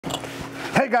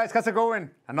guys, how's it going?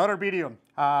 Another video.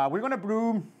 We're gonna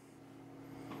brew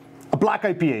a Black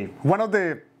IPA, one of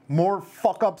the more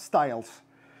fuck-up styles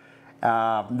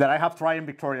that I have tried in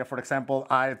Victoria. For example,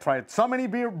 I tried so many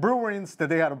breweries that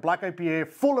they had a Black IPA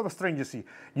full of astringency.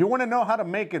 You wanna know how to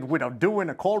make it without doing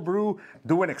a cold brew,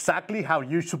 doing exactly how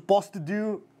you're supposed to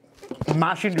do,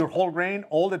 mashing your whole grain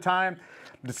all the time,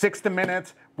 the 60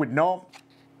 minutes with no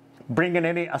bringing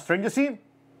any astringency.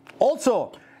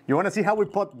 Also, you want to see how we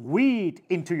put weed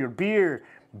into your beer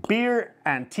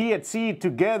and THC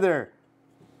together?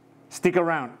 Stick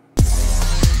around.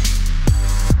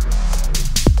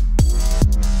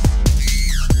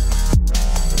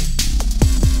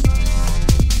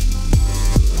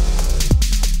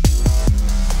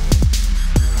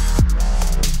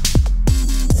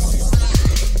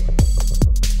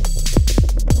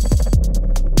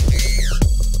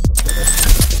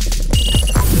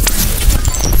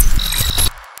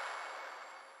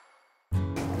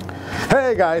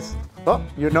 Hey guys, oh,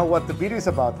 you know what the video is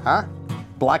about, huh?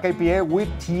 Black IPA with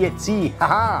THC,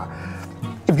 haha.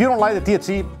 If you don't like the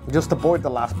THC, just avoid the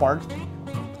last part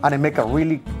and it make a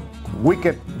really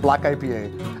wicked Black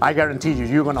IPA. I guarantee you,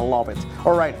 you're gonna love it.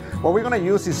 All right, what we're gonna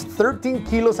use is 13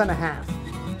 kilos and a half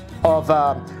of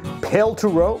pale to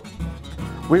row.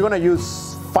 We're gonna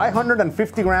use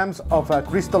 550 grams of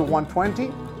Crystal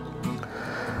 120.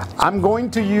 I'm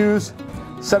going to use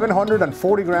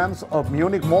 740 grams of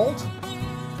Munich malt,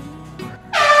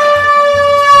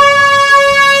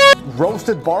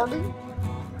 roasted barley,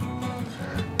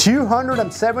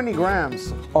 270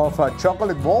 grams of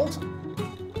chocolate malt,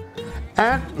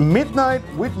 and midnight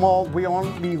wheat malt, we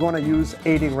only gonna use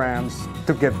 80 grams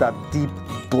to get that deep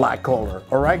black color.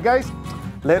 All right, guys,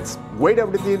 let's weigh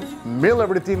everything, mill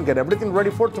everything, get everything ready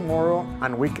for tomorrow,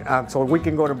 and so we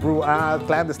can go to brew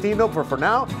clandestino. But for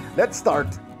now, let's start.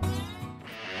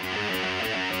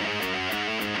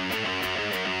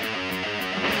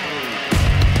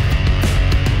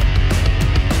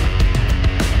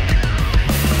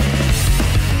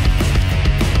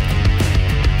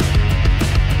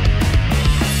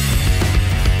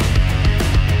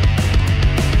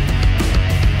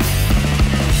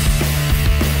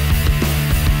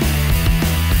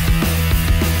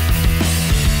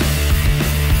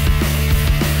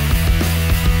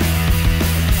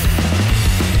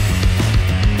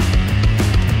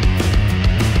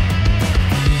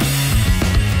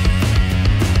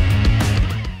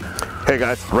 Hey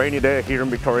guys, rainy day here in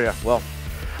Victoria. Well,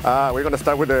 we're gonna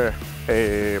start with a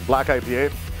Black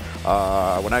IPA.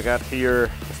 When I got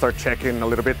here, I started checking a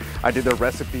little bit. I did the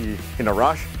recipe in a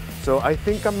rush, so I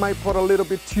think I might put a little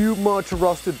bit too much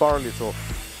roasted barley. So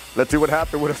let's see what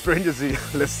happens with astringency.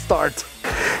 Let's start.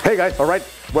 Hey guys, all right.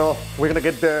 Well, we're gonna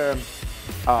get the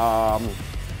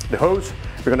hose.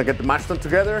 We're gonna get the mash tun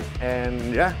together,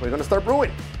 and yeah, we're gonna start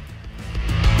brewing.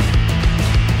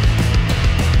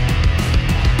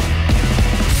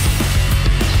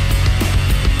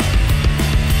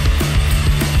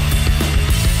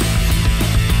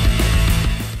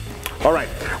 All right,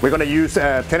 we're gonna use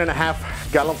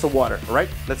 10.5 gallons of water, all right?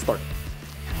 Let's start.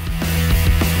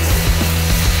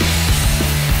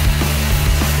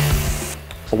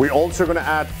 We're also gonna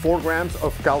add 4 grams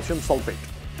of calcium sulfate.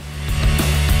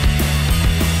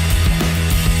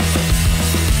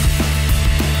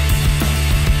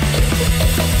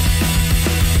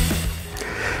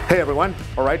 Hey everyone,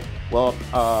 all right. Well,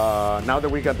 now that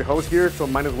we got the hose here, so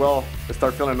might as well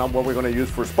start filling up what we're gonna use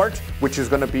for sparge, which is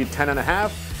gonna be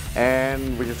 10.5.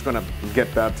 And we're just gonna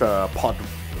get that pot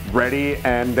ready,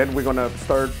 and then we're gonna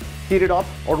start heating up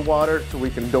our water so we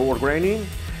can dough our graining.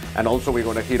 And also we're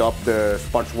gonna heat up the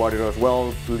sponge water as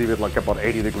well, leave it like about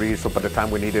 80 degrees, so by the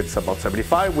time we need it, it's about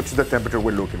 75, which is the temperature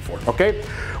we're looking for, okay?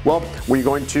 Well, we're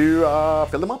going to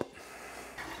fill them up.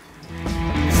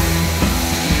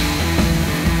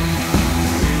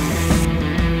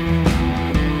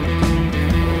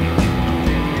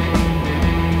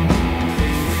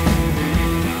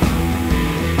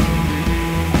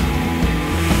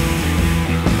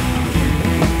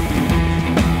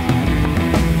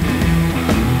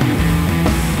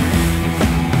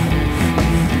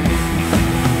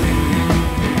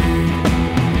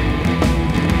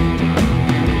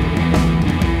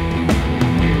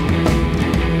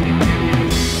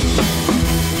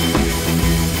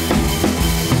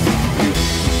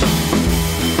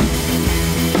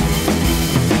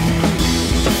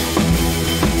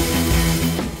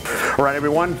 All right,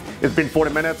 everyone, it's been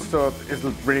 40 minutes, so it's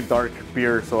really dark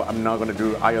beer, so I'm not gonna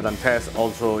do iodine test.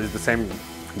 Also, it's the same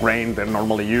grain that I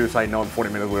normally use. I know in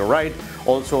 40 minutes we're right.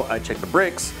 Also, I checked the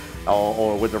bricks,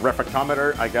 or with the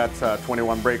refractometer, I got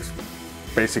 21 bricks.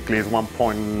 Basically, it's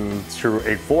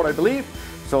 1.084, I believe.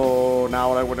 So now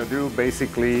what I want to do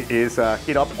basically is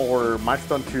heat up our mash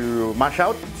out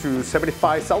to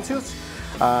 75 Celsius,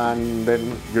 and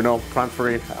then transfer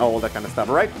it, all that kind of stuff.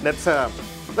 All right, let's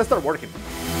start working.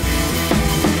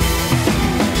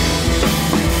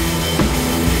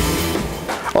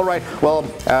 All right, well,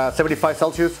 75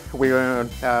 Celsius, we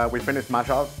finished mash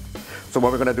out. So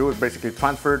what we're gonna do is basically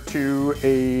transfer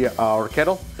to our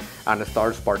kettle and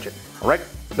start sparging. All right,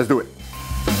 let's do it.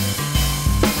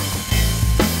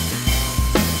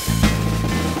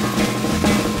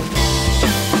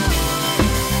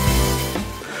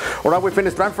 All right, we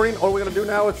finished transferring. All we're gonna do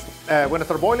now is we're gonna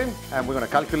start boiling, and we're gonna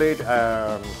calculate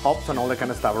hops and all that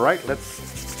kind of stuff. All right, let's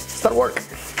start work.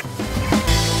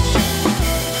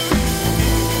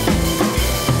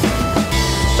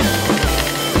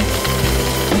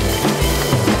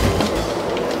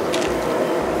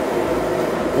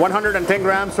 $110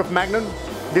 grams of Magnum.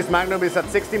 This Magnum is at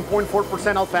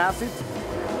 16.4% alpha acid.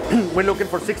 We're looking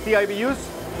for 60 IBUs,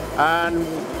 and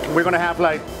we're gonna have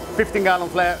like 15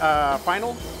 gallons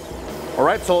final. All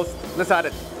right, so let's add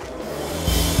it.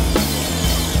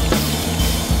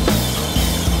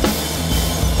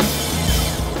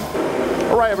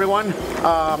 All right, everyone,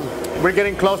 we're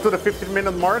getting close to the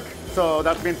 15-minute mark. So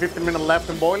that's been 15 minutes left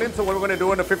in boiling. So what we're gonna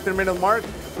do in the 15-minute mark,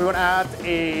 we're gonna add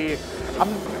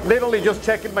I'm literally just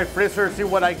checking my freezer, see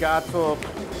what I got. So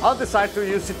I'll decide to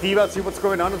use sativa, see what's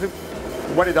going on, see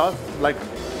what it does, like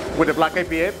with the Black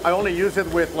IPA. I only use it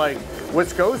with like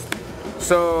West Coast.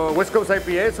 So West Coast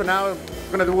IPA, so now I'm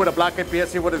gonna do with a Black IPA,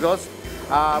 see what it does.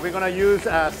 We're gonna use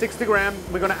 60 grams.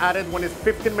 We're gonna add it when it's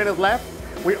 15 minutes left.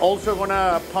 We're also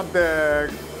gonna put the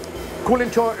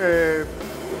cooling coil,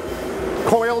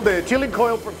 the chilling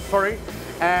coil, sorry,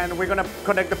 and we're gonna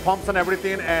connect the pumps and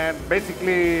everything, and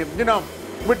basically,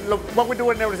 what we do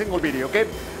in every single video, okay?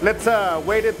 Let's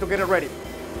wait it to get it ready.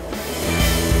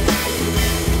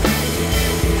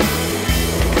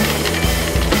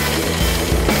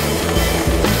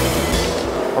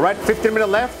 All right, 15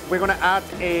 minutes left. We're gonna add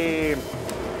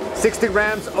 60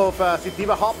 grams of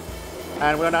sativa hop,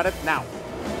 and we're gonna add it now.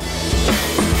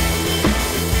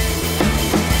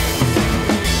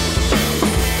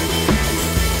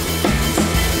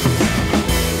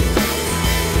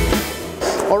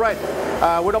 All right,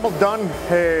 we're almost done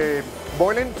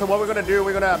boiling. So what we're gonna do,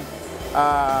 we're gonna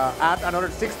add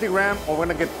another 60 grams, or we're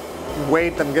gonna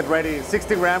wait and get ready,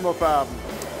 60 grams of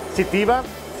sativa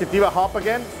hop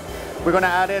again. We're gonna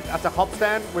add it as a hop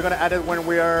stand. We're gonna add it when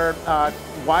we are,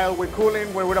 while we're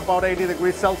cooling, when we're about 80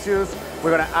 degrees Celsius.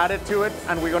 We're gonna add it to it,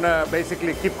 and we're gonna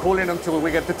basically keep cooling until we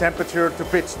get the temperature to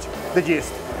pitch the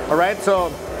yeast. All right,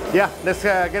 so yeah, let's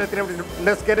get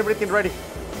everything ready.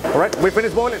 All right, we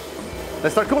finished boiling.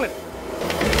 Let's start cooling.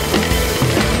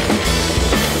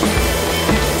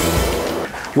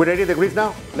 We're 80 degrees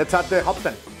now. Let's add the hop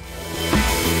stand.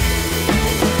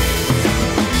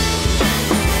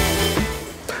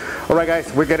 All right,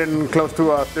 guys, we're getting close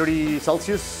to 30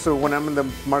 Celsius. So when I'm in the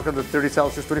mark of the 30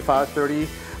 Celsius, 25, 30,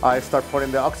 I start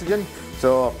putting the oxygen.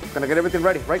 So gonna get everything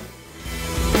ready, right?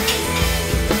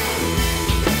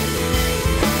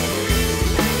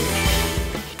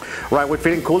 Right, we're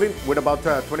feeding cooling with about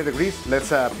 20 degrees.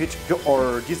 Let's pitch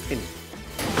our yeast in.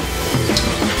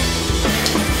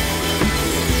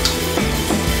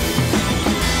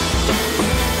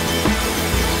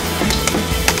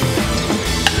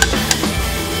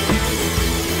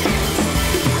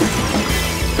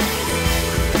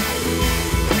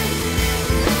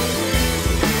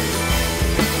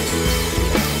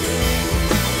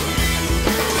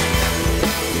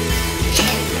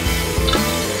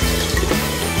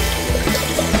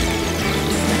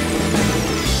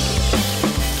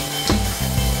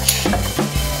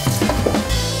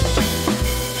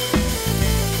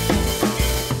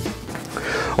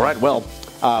 All right, well,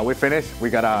 we finished. We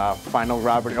got a final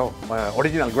gravity,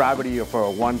 original gravity of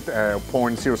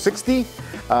 1.060.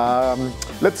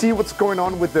 Let's see what's going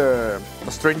on with the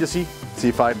astringency. See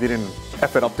if I didn't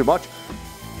F it up too much.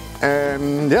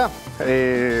 And yeah,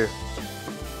 a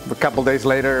couple days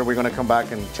later, we're gonna come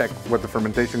back and check what the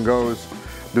fermentation goes,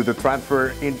 do the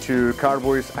transfer into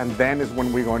carboys, and then is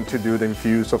when we're going to do the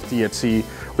infuse of THC.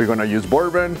 We're gonna use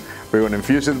bourbon, we're gonna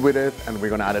infuse it with it, and we're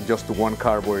gonna add it just to one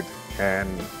carboy. And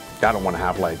I don't want to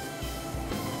have like,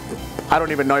 I don't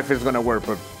even know if it's gonna work,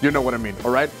 but you know what I mean, all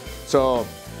right? So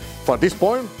for this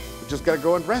point, we just gotta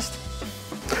go and rest.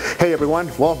 Hey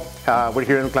everyone, well, we're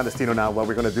here in Clandestino now. What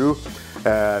we're gonna do,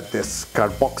 this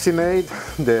carboxynate,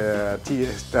 the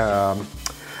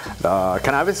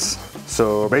cannabis.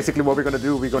 So basically what we're gonna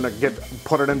do, we're gonna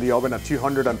put it in the oven at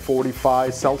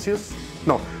 245 Celsius.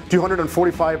 No,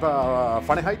 245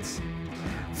 Fahrenheit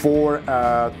for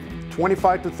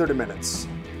 25 to 30 minutes.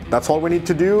 That's all we need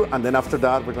to do, and then after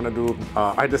that we're gonna do,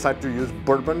 I decided to use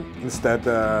bourbon instead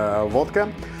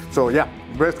vodka. So yeah,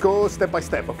 let's go step by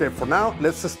step. Okay, for now,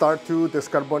 let's start to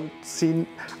scene.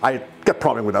 I got a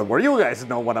problem with that word. You guys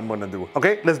know what I'm gonna do.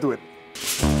 Okay, let's do it.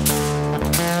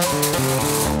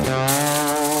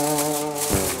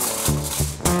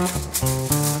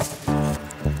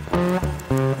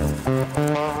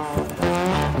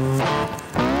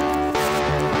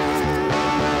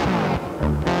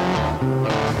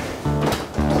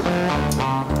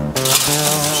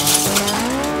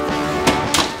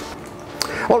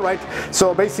 All right,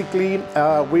 so basically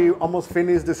we almost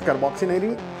finished this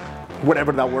carboxylating,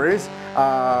 whatever that word is.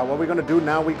 What we're gonna do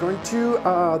now, we're going to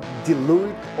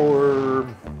dilute, or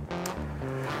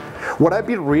what I've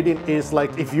been reading is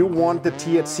like if you want the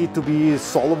THC to be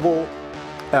soluble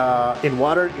in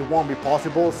water, it won't be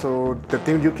possible. So the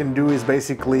thing you can do is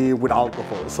basically with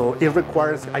alcohol. So it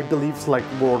requires, I believe, it's like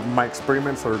for my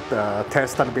experiments or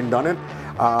tests that have been done,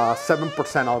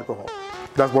 7% alcohol.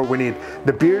 That's what we need.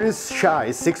 The beer is shy,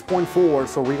 6.4,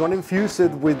 so we're gonna infuse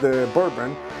it with the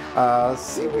bourbon.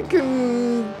 See if we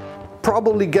can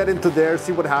probably get into there,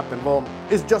 see what happens. Well,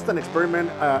 it's just an experiment.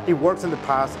 It works in the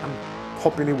past. I'm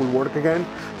hoping it will work again.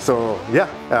 So yeah,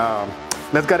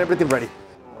 let's get everything ready.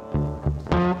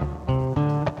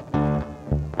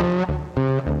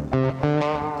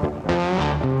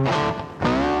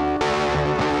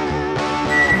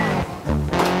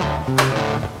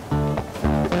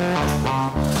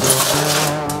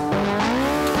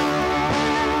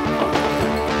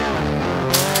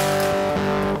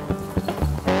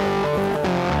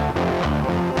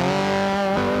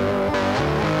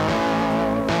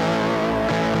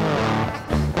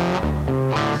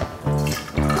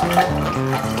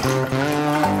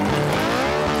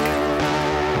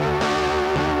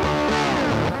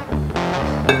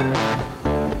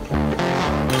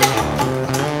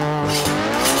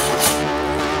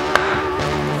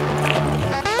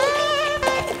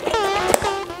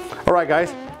 All right,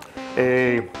 guys,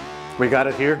 we got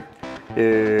it here.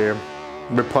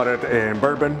 We put it in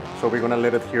bourbon, so we're gonna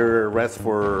let it here rest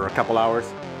for a couple hours,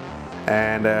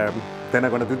 and then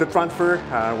I'm gonna do the transfer.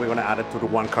 We're gonna add it to the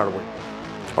one carboy.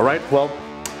 All right, well,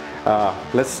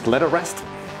 let's let it rest.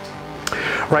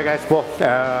 All right, guys, well,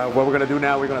 what we're gonna do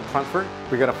now, we're gonna transfer.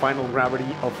 We got a final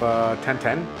gravity of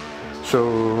 1010.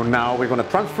 So now we're gonna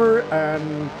transfer,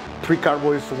 and 3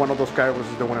 carboys. One of those carboys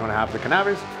is the one I'm gonna have the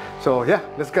cannabis. So yeah,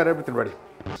 let's get everything ready.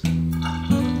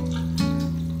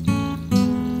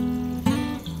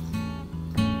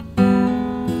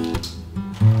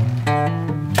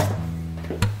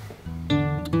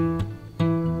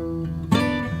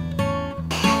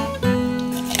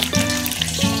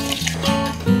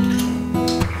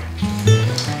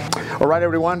 All right,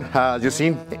 everyone, as you've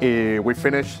seen, we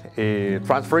finished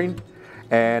transferring,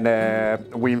 and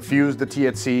we infused the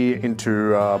THC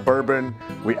into bourbon.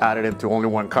 We added it to only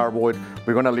 1 carboy.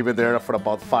 We're gonna leave it there for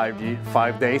about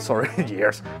 5 days, or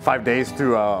years, 5 days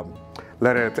to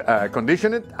let it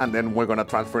condition it, and then we're gonna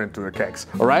transfer into the kegs.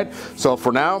 All right, so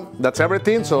for now, that's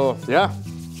everything. So yeah,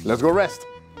 let's go rest.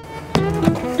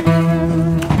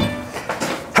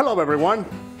 Hello, everyone.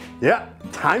 Yeah,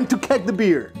 time to keg the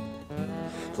beer.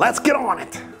 Let's get on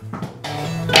it.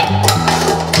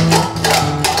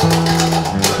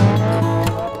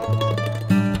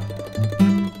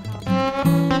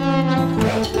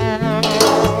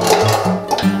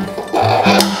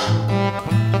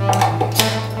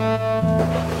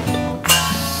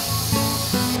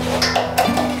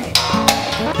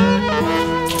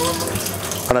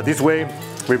 And this way,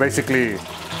 we're basically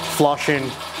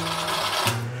flushing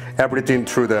everything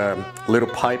through the little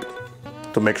pipe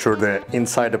to make sure the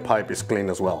inside the pipe is clean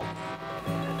as well.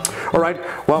 All right,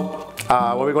 well,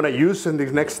 what we're gonna use in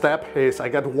this next step is I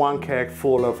got 1 keg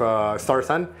full of Star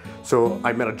San. So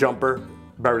I made a jumper,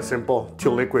 very simple,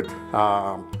 2 liquid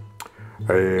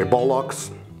ball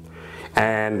locks.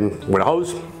 And with a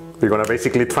hose, we're gonna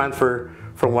basically transfer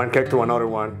from 1 keg to another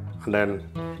one, and then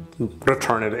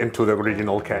return it into the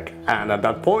original keg. And at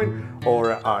that point,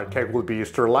 our keg will be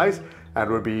sterilized and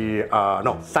will be,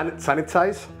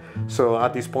 sanitized. So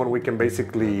at this point, we can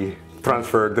basically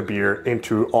transfer the beer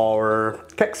into our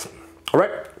kegs. All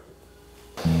right.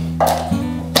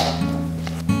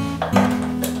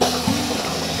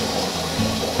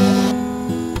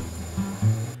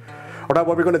 All right,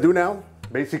 what we're gonna do now,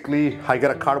 basically, I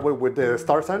got a carboy with the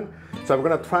Star San, so I'm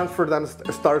gonna transfer that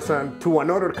Star San to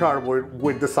another carboy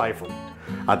with the siphon.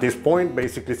 At this point,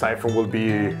 basically, siphon will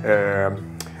be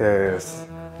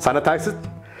sanitized,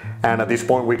 and at this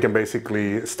point, we can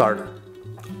basically start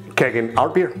kegging our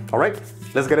beer. All right,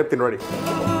 let's get everything ready.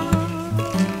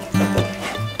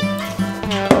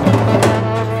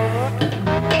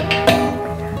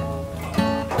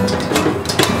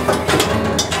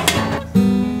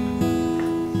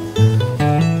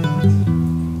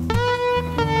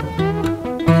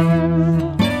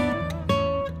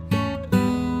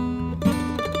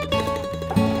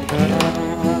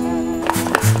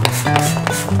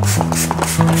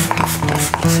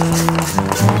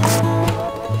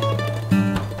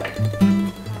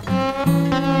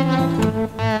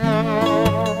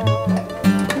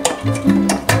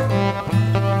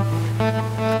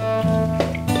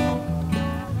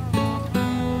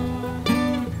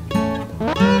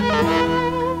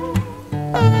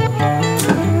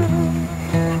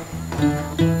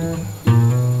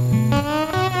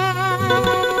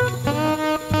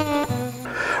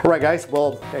 right, guys,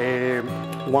 well,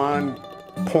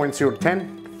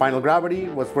 1.010 final gravity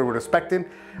was what we were expecting.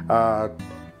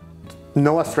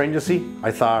 No astringency.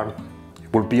 I thought it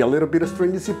would be a little bit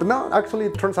astringency, but no, actually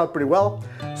it turns out pretty well.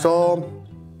 So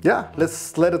yeah,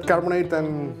 let's let it carbonate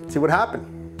and see what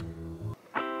happens.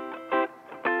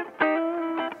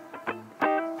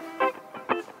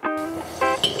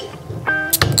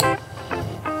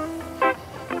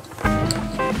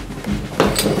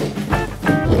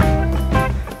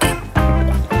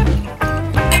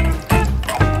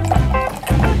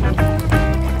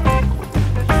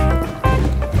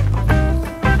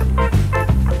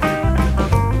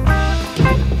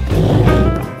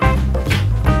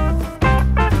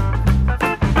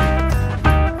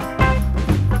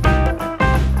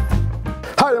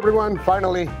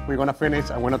 Finally, we're gonna finish.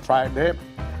 I'm gonna try the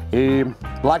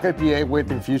Black IPA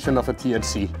with infusion of a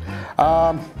THC.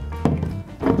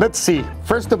 Let's see.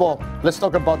 First of all, let's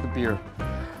talk about the beer.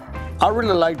 I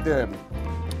really like the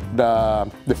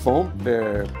foam,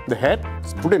 the head.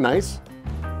 It's pretty nice.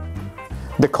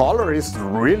 The color is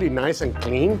really nice and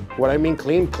clean. What I mean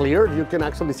clean, clear. You can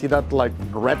actually see that like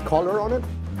red color on it.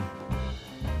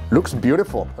 Looks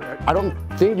beautiful. I don't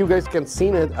think you guys can see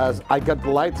it as I got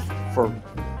the light for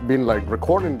been like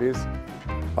recording this,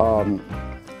 and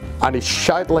it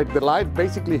shine like the light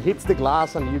basically hits the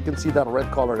glass and you can see that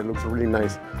red color. It looks really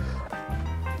nice.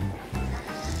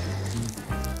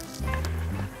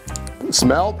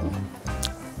 Smell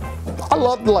a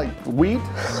lot like weed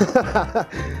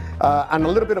and a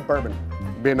little bit of bourbon,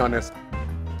 being honest.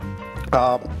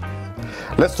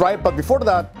 Let's try it, but before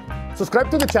that, subscribe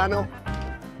to the channel,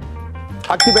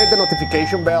 activate the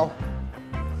notification bell,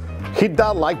 hit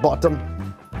that like button,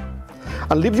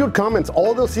 and leave your comments.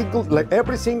 All those like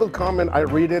every single comment, I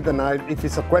read it, and if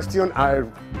it's a question, I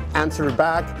answer it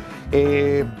back.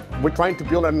 We're trying to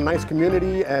build a nice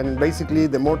community, and basically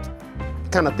the more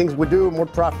kind of things we do, more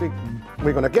traffic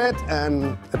we're gonna get,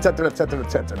 and etc, etc,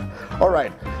 etc. All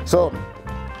right, so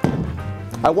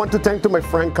I want to thank to my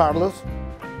friend Carlos.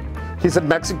 He's in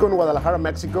Mexico, in Guadalajara,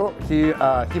 Mexico. He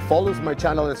follows my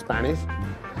channel in Spanish,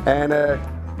 and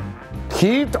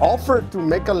he offered to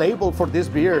make a label for this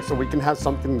beer so we can have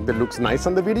something that looks nice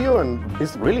on the video, and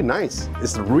it's really nice.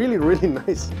 It's really, really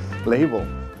nice label.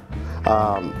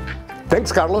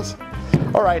 Thanks, Carlos.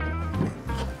 All right,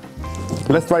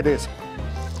 let's try this.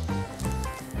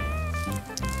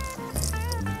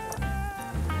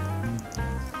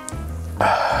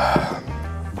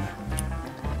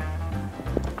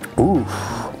 Ooh.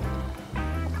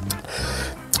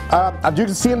 As you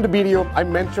can see in the video, I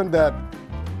mentioned that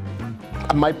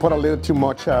I might put a little too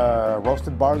much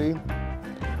roasted barley,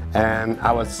 and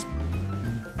I was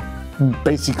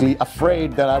basically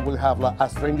afraid that I would have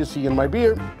astringency in my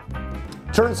beer.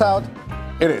 Turns out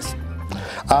it is.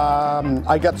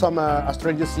 I got some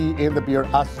astringency in the beer.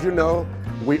 As you know,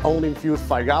 we only infused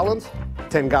 5 gallons.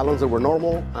 10 gallons that were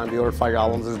normal, and the other 5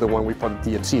 gallons is the one we put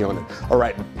THC on it. All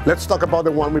right, let's talk about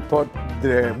the one we didn't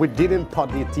put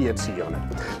the THC on it.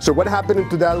 So what happened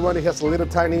to that one? It has a little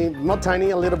tiny, not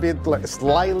tiny, a little bit like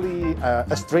slightly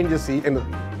astringency, and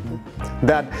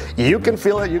that you can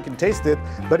feel it, you can taste it,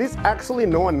 but it's actually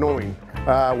no annoying.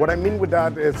 What I mean with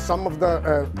that is some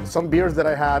beers that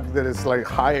I had that is like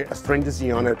high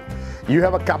astringency on it, you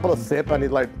have a couple of sips and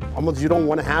it's like almost you don't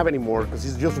want to have anymore because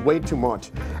it's just way too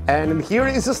much. And here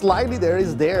is a slightly there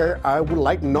is there. I would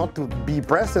like not to be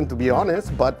present, to be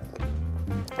honest, but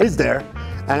it's there.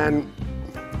 And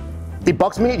it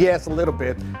bugs me, yes, a little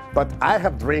bit, but I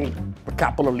have drank a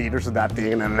couple of liters of that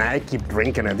thing and I keep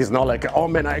drinking it. It's not like, oh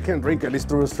man, I can drink it, it's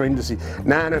through astringency.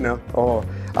 No. Oh.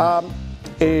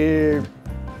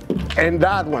 And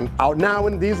that one, now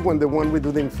in this one, the one we do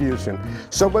the infusion.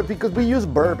 So, but because we use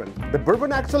bourbon, the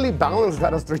bourbon actually balances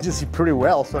that astringency pretty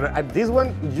well. So at this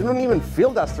one, you don't even feel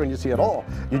that astringency at all.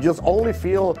 You just only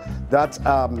feel that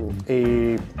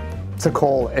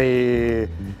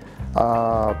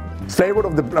flavor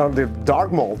of the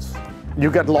dark malts.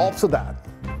 You get lots of that,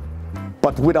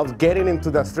 but without getting into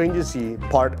the astringency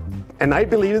part. And I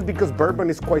believe it's because bourbon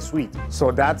is quite sweet.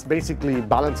 So that's basically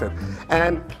balanced.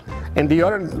 And the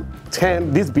other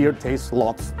 10, this beer tastes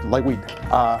lots like wheat.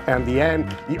 And the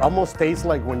end, it almost tastes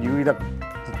like when you eat a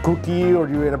cookie or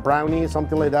you eat a brownie,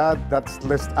 something like that. That's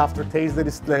less aftertaste that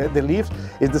is the leaves.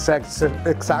 It's the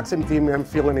exact same thing I'm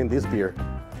feeling in this beer.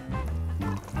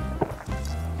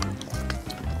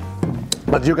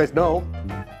 But you guys know,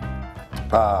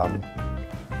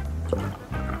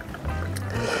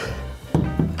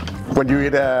 when you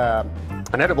eat an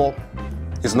edible,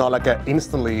 it's not like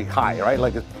instantly high, right?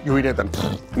 Like you eat it and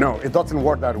no, it doesn't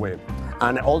work that way.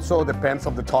 And it also depends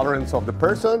on the tolerance of the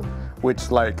person.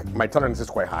 which like my tolerance is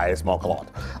quite high. I smoke a lot.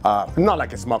 Not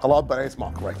like I smoke a lot, but I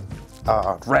smoke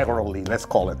regularly, let's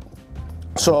call it.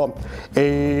 So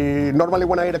normally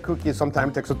when I eat a cookie,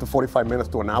 sometimes it takes up to 45 minutes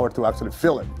to an hour to actually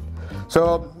fill it.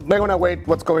 So we're gonna wait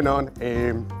what's going on.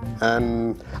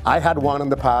 And I had one in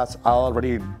the past. I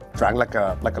already drank like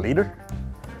a liter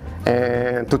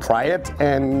and to try it.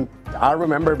 And I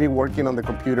remember me working on the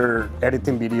computer,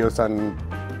 editing videos, and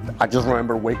I just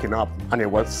remember waking up and it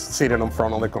was sitting in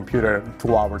front of the computer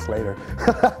 2 hours later.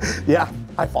 Yeah,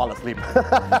 I fall asleep.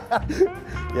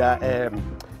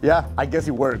 Yeah, I guess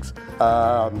it works.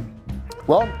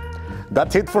 Well,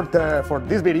 that's it for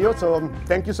this video. So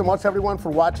thank you so much everyone for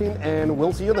watching, and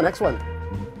we'll see you in the next one.